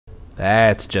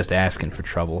That's just asking for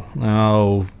trouble.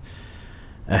 No.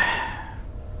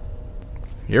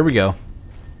 Here we go.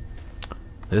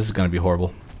 This is gonna be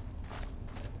horrible.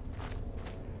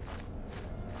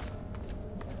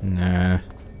 Nah.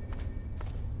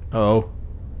 Uh-oh.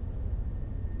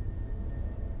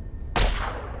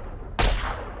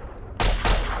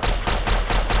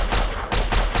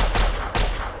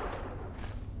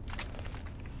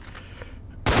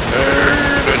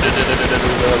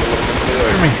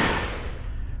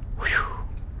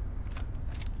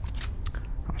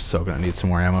 I'm so gonna need some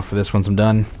more ammo for this once I'm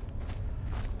done.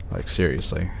 Like,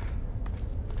 seriously.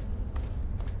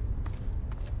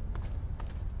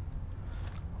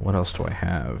 What else do I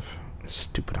have?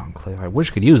 Stupid enclave. I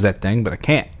wish I could use that thing, but I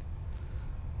can't.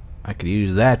 I could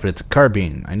use that, but it's a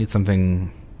carbine. I need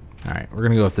something... Alright, we're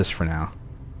gonna go with this for now.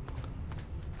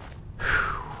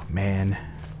 Whew, man.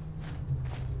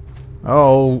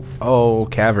 Oh,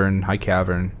 cavern. Hi,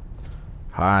 cavern.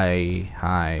 Hi.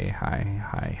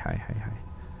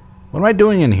 What am I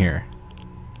doing in here?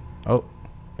 Oh,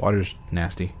 water's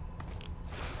nasty.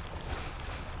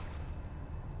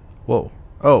 Whoa.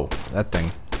 Oh, that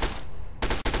thing.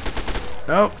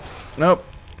 Nope. Nope.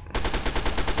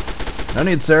 No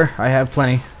need, sir. I have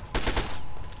plenty.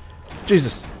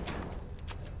 Jesus.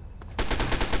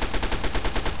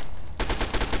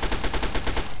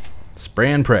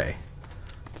 Spray and pray.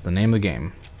 It's the name of the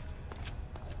game.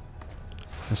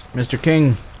 Mr.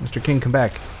 King. Mr. King, come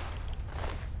back.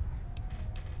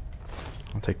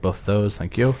 I'll take both of those.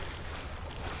 Thank you.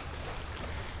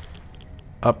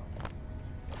 Up.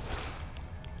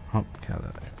 Oh, get out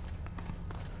of there.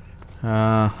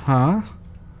 Uh-huh.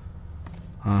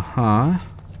 Uh-huh.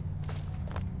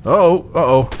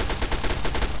 Uh-oh.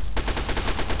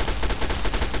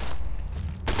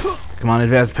 Come on,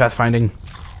 advanced pathfinding.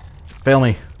 Fail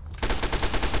me.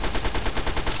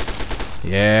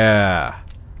 Yeah.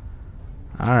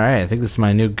 Alright, I think this is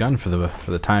my new gun for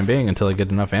the time being until I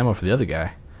get enough ammo for the other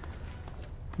guy.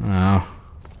 Oh.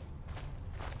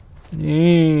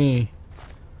 Yee.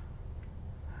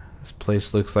 This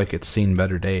place looks like it's seen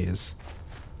better days.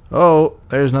 Oh,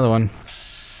 there's another one.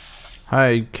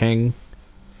 Hi, king.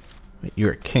 Wait,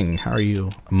 you're a king. How are you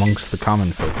amongst the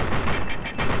common folk?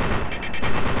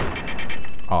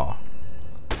 Aw.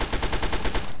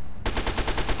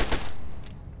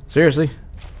 Seriously?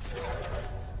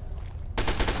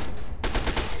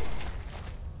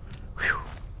 Whew.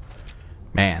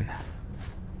 Man.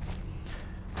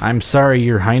 I'm sorry,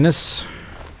 Your Highness.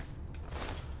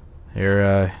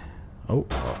 Here,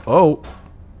 Oh!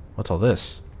 What's all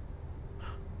this?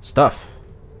 Stuff.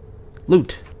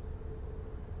 Loot.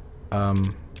 I'll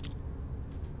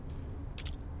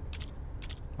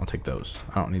take those.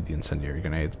 I don't need the incendiary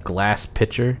grenades. Glass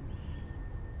pitcher.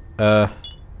 Oh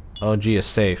gee, a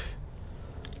safe.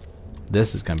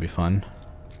 This is gonna be fun.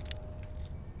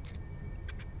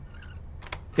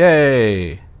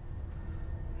 Yay!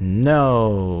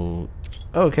 No.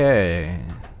 Okay.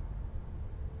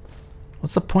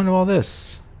 What's the point of all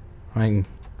this? I mean,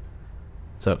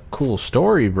 it's a cool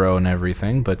story, bro, and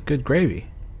everything, but good gravy.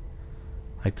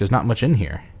 Like, there's not much in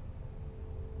here.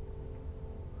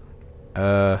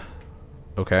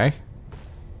 Okay.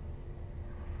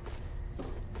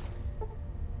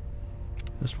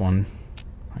 Just one.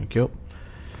 Thank you.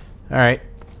 Alright.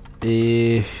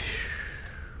 Is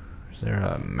there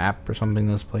a map or something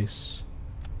in this place?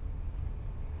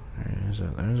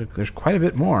 There's quite a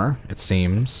bit more, it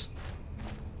seems.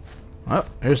 Oh,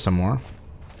 there's some more.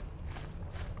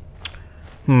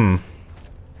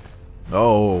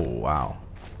 Oh, wow.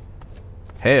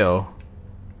 Heyo.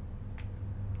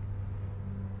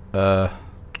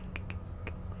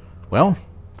 Well,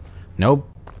 no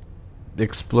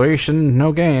exploration,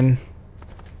 no gain.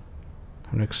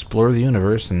 I'm gonna explore the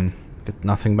universe and get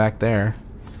nothing back there.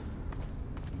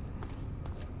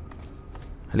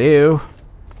 Hello?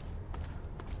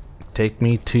 Take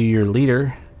me to your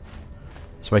leader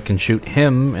so I can shoot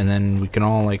him, and then we can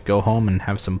all, like, go home and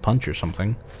have some punch or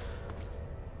something.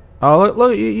 Oh,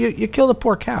 look, you killed a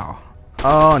poor cow.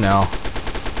 Oh, no.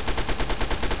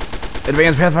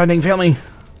 Advanced pathfinding, fail me.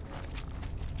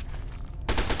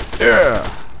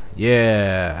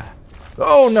 Yeah.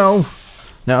 Oh, no.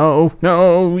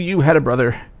 No, you had a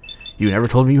brother. You never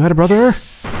told me you had a brother.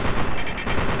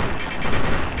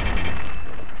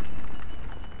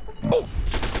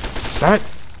 Stop it.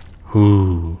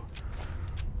 Ooh.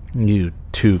 You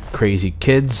two crazy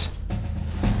kids.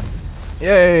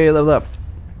 Yay, leveled up.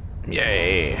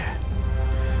 Yay.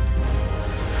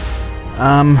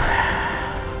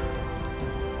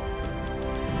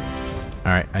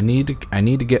 Alright, I need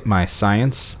to get my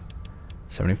science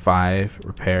 75.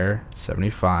 Repair.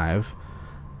 75.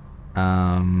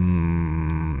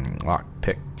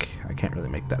 Lockpick. I can't really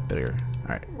make that bigger.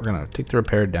 Alright, we're gonna take the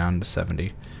repair down to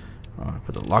 70.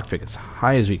 Put the lockpick as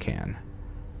high as we can.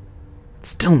 It's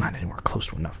still not anywhere close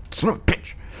to enough. Son of a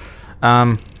bitch!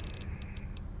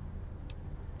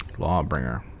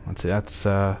 Lawbringer. Let's see, that's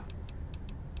what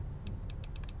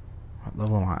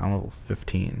level am I? I'm level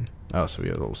 15. Oh, so we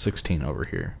have level 16 over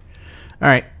here.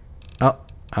 Alright. Oh,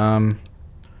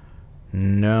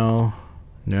 no,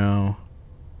 no,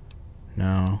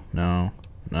 no, no,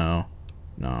 no,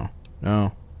 no,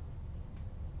 no.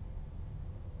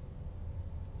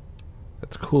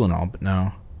 That's cool and all, but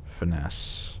no.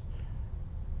 Finesse.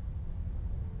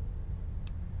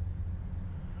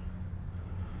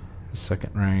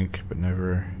 Second rank, but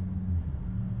never.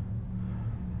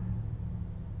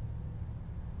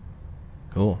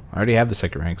 Cool. I already have the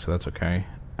second rank, so that's okay.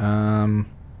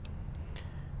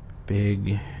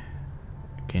 Big.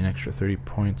 Gain extra 30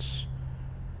 points.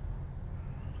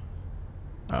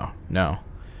 Oh, no.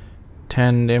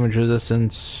 10 damage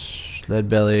resistance. Lead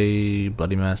belly.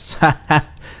 Bloody mess.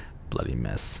 Bloody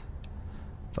mess.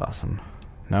 That's awesome.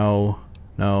 No.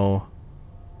 No.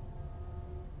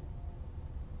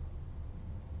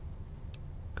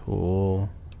 Cool.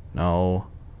 No.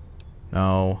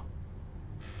 No.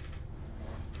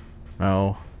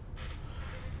 No.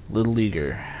 Little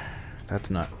Leaguer. That's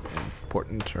not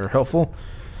important or helpful.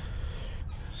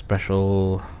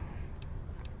 Special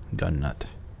gun nut.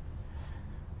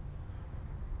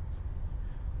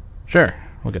 Sure,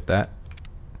 we'll get that.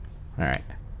 Alright.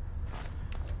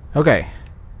 Okay.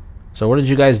 So what did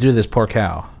you guys do to this poor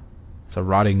cow? It's a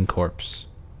rotting corpse.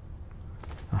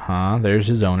 Uh-huh, there's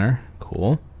his owner.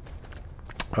 Cool.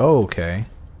 Okay.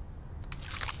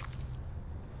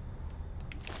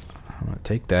 I'm gonna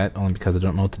take that only because I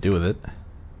don't know what to do with it.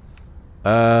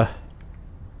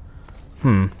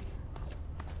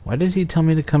 Why did he tell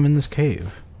me to come in this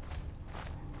cave?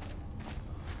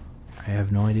 I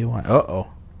have no idea why. Uh-oh.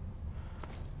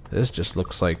 This just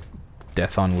looks like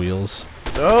death on wheels.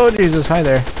 Oh, Jesus. Hi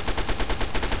there.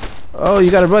 Oh,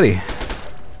 you got a buddy.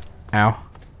 Ow.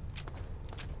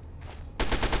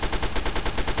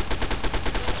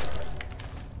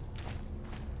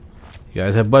 You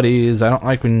guys have buddies. I don't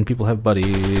like when people have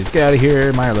buddies. Get out of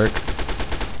here, my alert.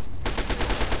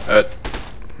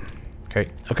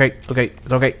 Okay, okay, okay.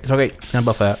 It's okay, it's okay. Just gonna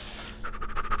buff that.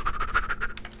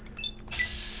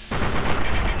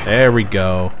 There we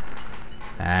go.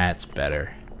 That's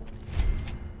better.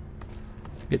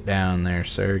 Get down there,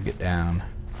 sir. Get down.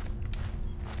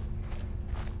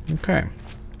 Okay.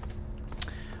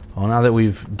 Well, now that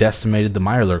we've decimated the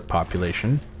Mirelurk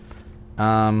population,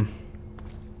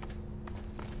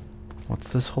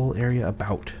 what's this whole area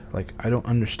about? Like, I don't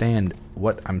understand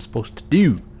what I'm supposed to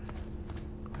do.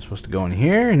 I'm supposed to go in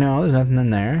here? No, there's nothing in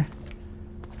there.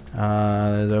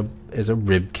 There's a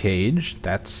rib cage.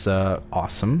 That's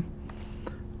awesome.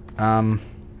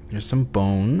 There's some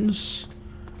bones.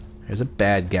 There's a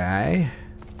bad guy.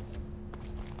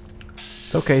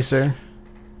 It's okay, sir.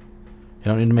 You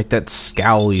don't need to make that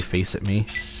scowly face at me.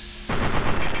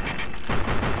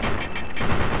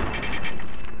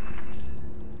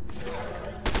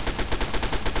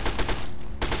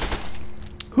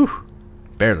 Whew.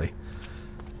 Barely.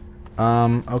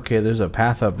 Okay, there's a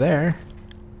path up there.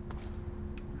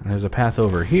 And there's a path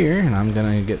over here, and I'm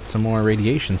gonna get some more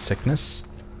radiation sickness.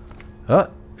 Oh,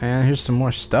 and here's some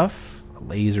more stuff. A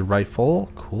laser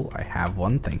rifle. Cool, I have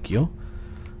one, thank you.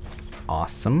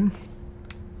 Awesome.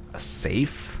 A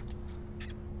safe.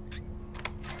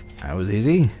 That was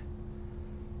easy.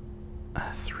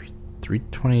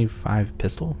 325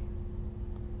 pistol?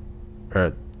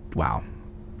 Wow.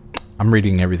 I'm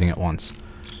reading everything at once.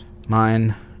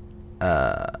 Mine.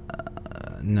 No,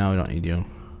 we don't need you.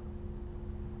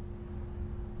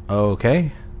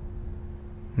 Okay.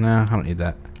 No, I don't need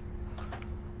that.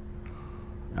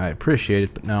 I appreciate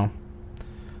it, but no.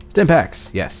 Stim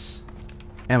packs, yes.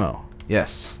 Ammo,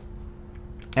 yes.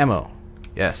 Ammo,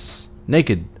 yes.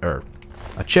 Naked, or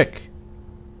a chick.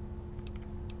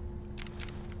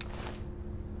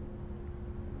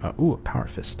 Ooh, a power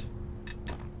fist.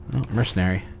 Oh,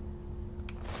 mercenary.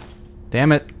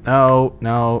 Damn it. No,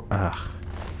 no. Ugh.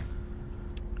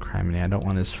 Criminy, I don't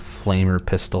want his flamer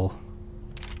pistol.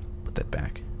 Put that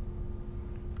back.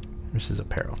 This is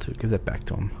apparel, too. Give that back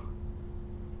to him.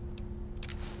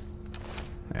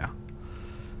 Yeah.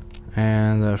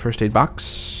 And the first aid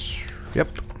box. Yep.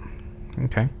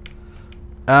 Okay.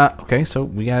 Okay, so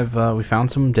we have, we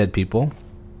found some dead people.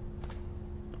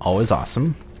 Always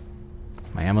awesome.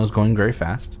 My ammo's going very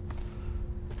fast.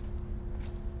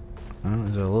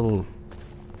 There's a little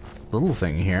little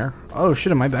thing here. Oh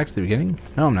shit, am I back to the beginning?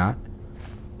 No, I'm not.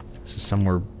 This is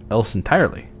somewhere else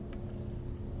entirely.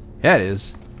 Yeah, it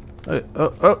is.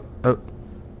 Oh.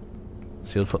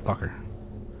 Sealed footlocker.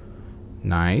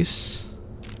 Nice.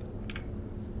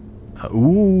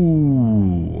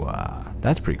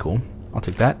 That's pretty cool. I'll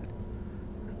take that.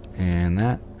 And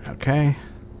that. Okay.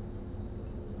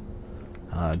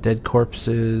 Dead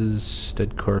corpses.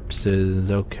 Dead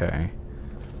corpses. Okay.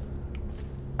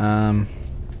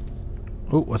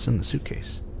 What's in the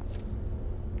suitcase?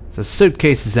 The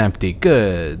suitcase is empty.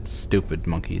 Good. Stupid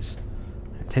monkeys.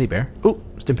 Teddy bear. Ooh,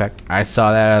 stim pack. I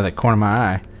saw that out of the corner of my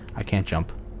eye. I can't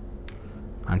jump.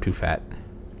 I'm too fat.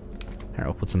 Here,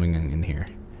 I'll put something in here.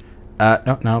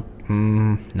 No.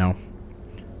 No.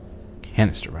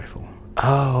 Canister rifle.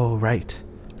 Oh, right.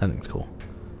 That thing's cool.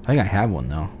 I think I have one,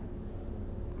 though.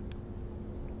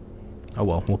 Oh,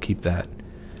 well, we'll keep that.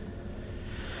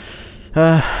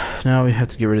 Now we have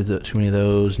to get rid of too many of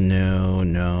those. No.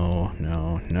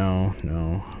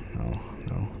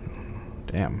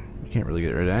 Damn, we can't really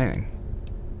get rid of anything.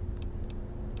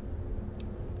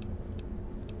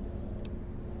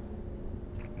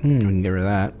 We can get rid of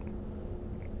that.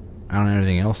 I don't have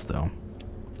anything else, though.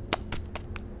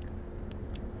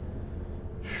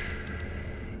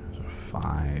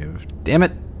 5. Damn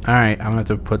it! Alright, I'm gonna have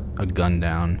to put a gun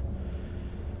down.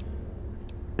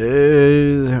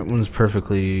 That one's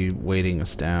perfectly weighting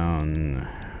us down.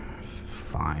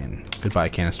 Fine. Goodbye,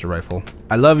 canister rifle.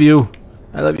 I love you!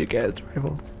 I love you, canister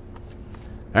rifle.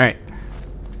 Alright.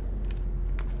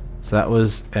 So that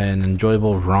was an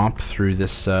enjoyable romp through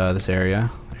this this area.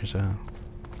 There's a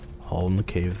hole in the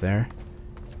cave there.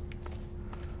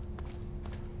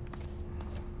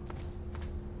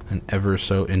 An ever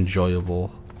so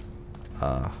enjoyable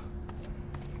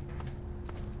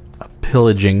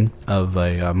pillaging of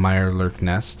a Mirelurk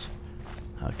nest.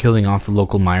 Killing off the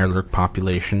local Mirelurk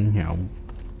population. You know,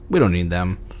 we don't need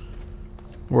them.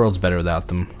 The world's better without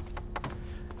them.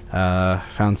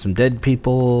 Found some dead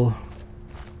people.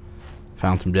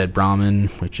 Found some dead Brahmin,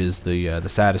 which is the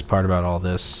saddest part about all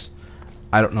this.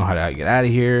 I don't know how to get out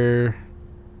of here.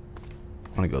 I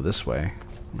want to go this way.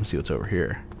 Let's see what's over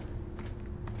here.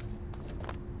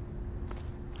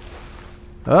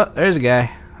 Oh, there's a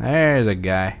guy. There's a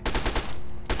guy.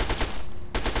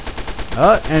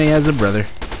 Oh, and he has a brother.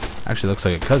 Actually looks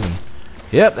like a cousin.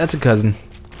 Yep, that's a cousin.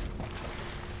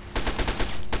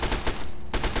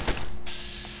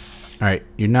 Alright,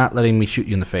 you're not letting me shoot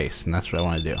you in the face, and that's what I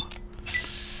want to do.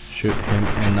 Shoot him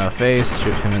in the face,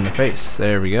 shoot him in the face.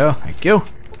 There we go, thank you.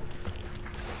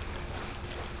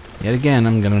 Yet again,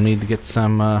 I'm gonna need to get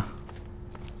some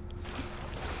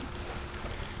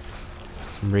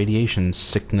radiation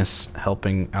sickness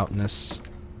helping outness.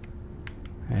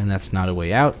 And that's not a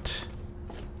way out.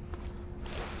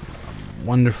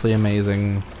 Wonderfully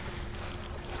amazing.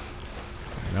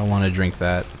 I don't want to drink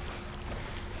that.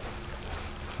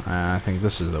 I think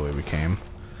this is the way we came.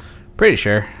 Pretty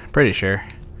sure.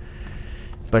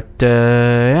 But,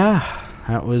 yeah.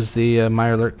 That was the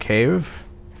Mirelurk cave.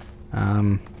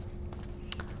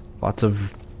 Lots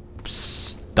of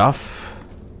stuff.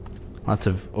 Lots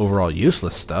of overall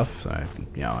useless stuff. I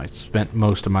spent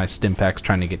most of my stim packs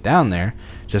trying to get down there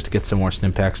just to get some more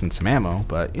stim packs and some ammo,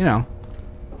 but, you know.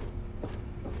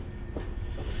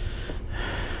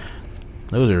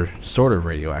 Those are sort of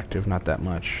radioactive, not that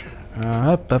much.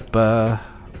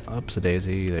 Up's a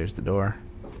daisy. There's the door.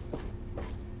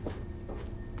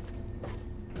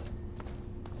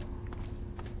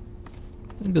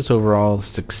 I think this overall is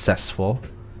successful.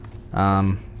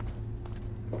 I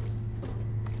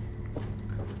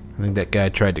think that guy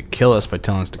tried to kill us by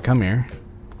telling us to come here.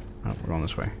 Oh, we're going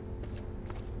this way.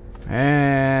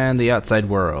 And the outside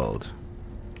world.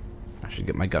 I should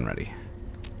get my gun ready.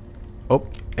 Oh,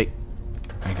 hey.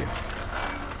 Thank you.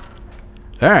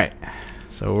 Alright.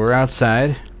 So we're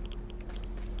outside.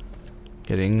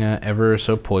 Getting ever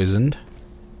so poisoned.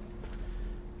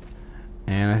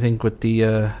 And I think with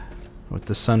the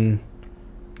sun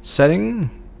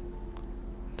setting...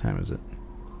 What time is it?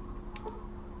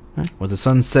 With the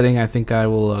sun setting, I think I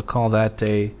will call that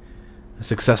a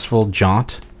successful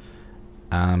jaunt.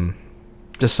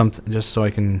 Just so I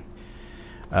can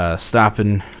stop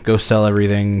and go sell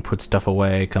everything, put stuff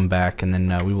away, come back, and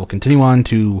then we will continue on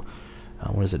to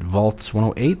what is it, Vault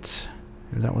 108? Is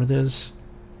that what it is?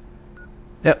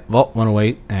 Yep, Vault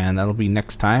 108, and that'll be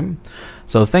next time.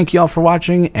 So thank you all for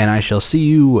watching, and I shall see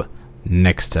you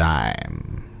next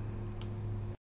time.